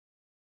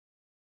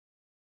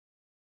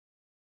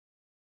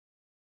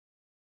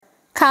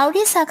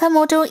Kaori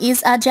Sakamoto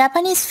is a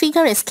Japanese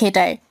figure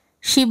skater.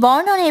 She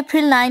born on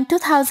April 9,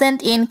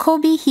 2000 in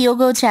Kobe,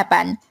 Hyogo,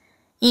 Japan.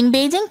 In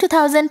Beijing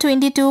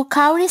 2022,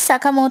 Kaori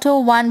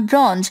Sakamoto won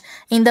bronze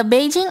in the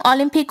Beijing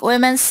Olympic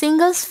women's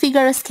singles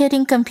figure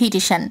skating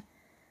competition.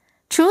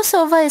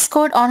 Trusova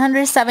scored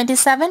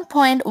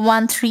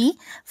 177.13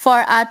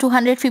 for a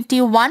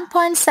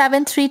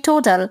 251.73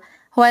 total,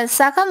 while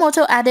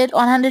Sakamoto added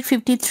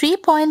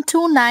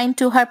 153.29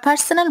 to her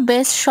personal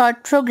best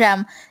short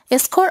program, a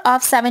score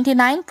of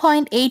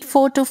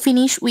 79.84 to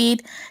finish with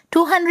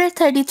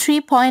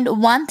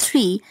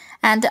 233.13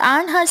 and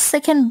earn her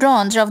second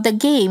bronze of the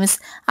games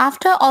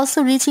after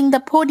also reaching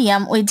the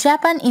podium with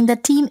Japan in the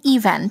team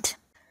event.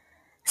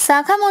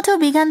 Sakamoto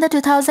began the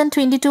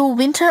 2022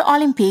 Winter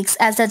Olympics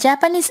as a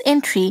Japanese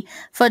entry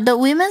for the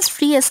women's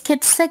free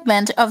skate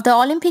segment of the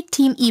Olympic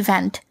team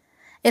event.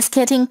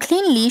 Skating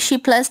cleanly, she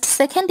placed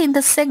second in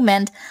the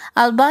segment,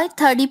 albeit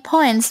 30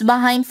 points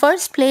behind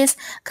first place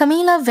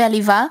Kamila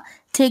Valieva,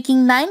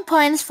 taking 9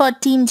 points for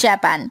Team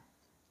Japan.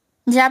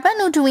 Japan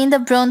would win the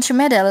bronze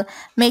medal,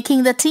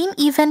 making the team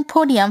event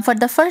podium for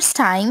the first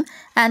time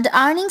and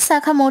earning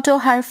Sakamoto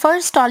her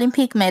first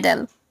Olympic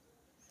medal.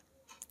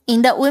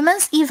 In the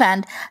women's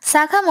event,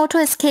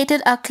 Sakamoto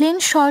skated a clean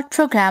short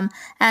program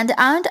and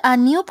earned a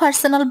new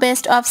personal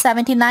best of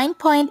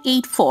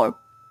 79.84,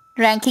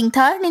 ranking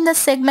third in the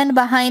segment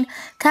behind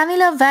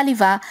Kamila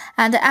Valieva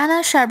and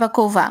Anna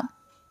Sharbakova.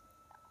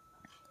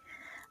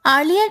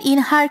 Earlier in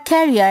her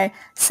career,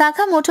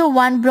 Sakamoto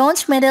won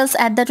bronze medals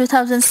at the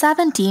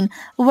 2017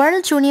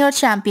 World Junior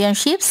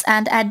Championships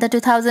and at the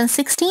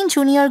 2016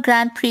 Junior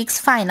Grand Prix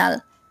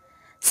final.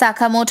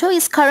 Sakamoto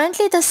is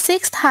currently the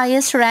 6th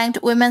highest ranked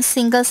women's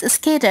singles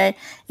skater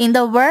in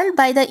the world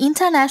by the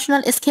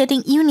International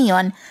Skating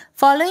Union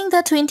following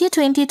the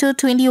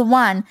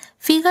 2020-21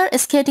 figure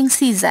skating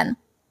season.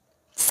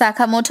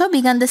 Sakamoto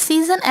began the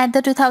season at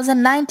the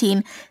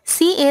 2019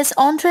 CS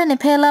Andre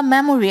Nepela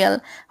Memorial,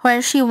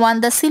 where she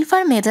won the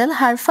silver medal,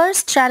 her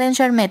first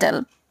challenger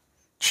medal.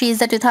 She is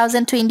the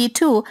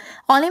 2022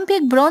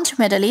 Olympic bronze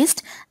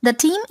medalist, the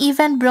team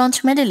event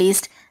bronze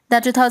medalist, the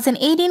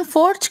 2018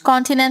 fourth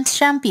continent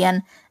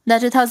champion, the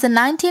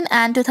 2019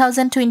 and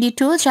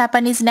 2022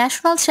 Japanese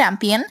national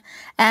champion,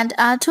 and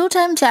a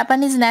two-time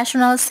Japanese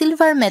national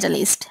silver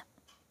medalist.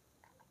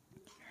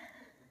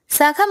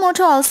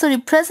 Sakamoto also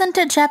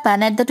represented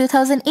Japan at the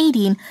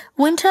 2018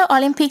 Winter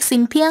Olympics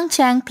in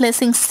Pyeongchang,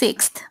 placing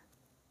 6th.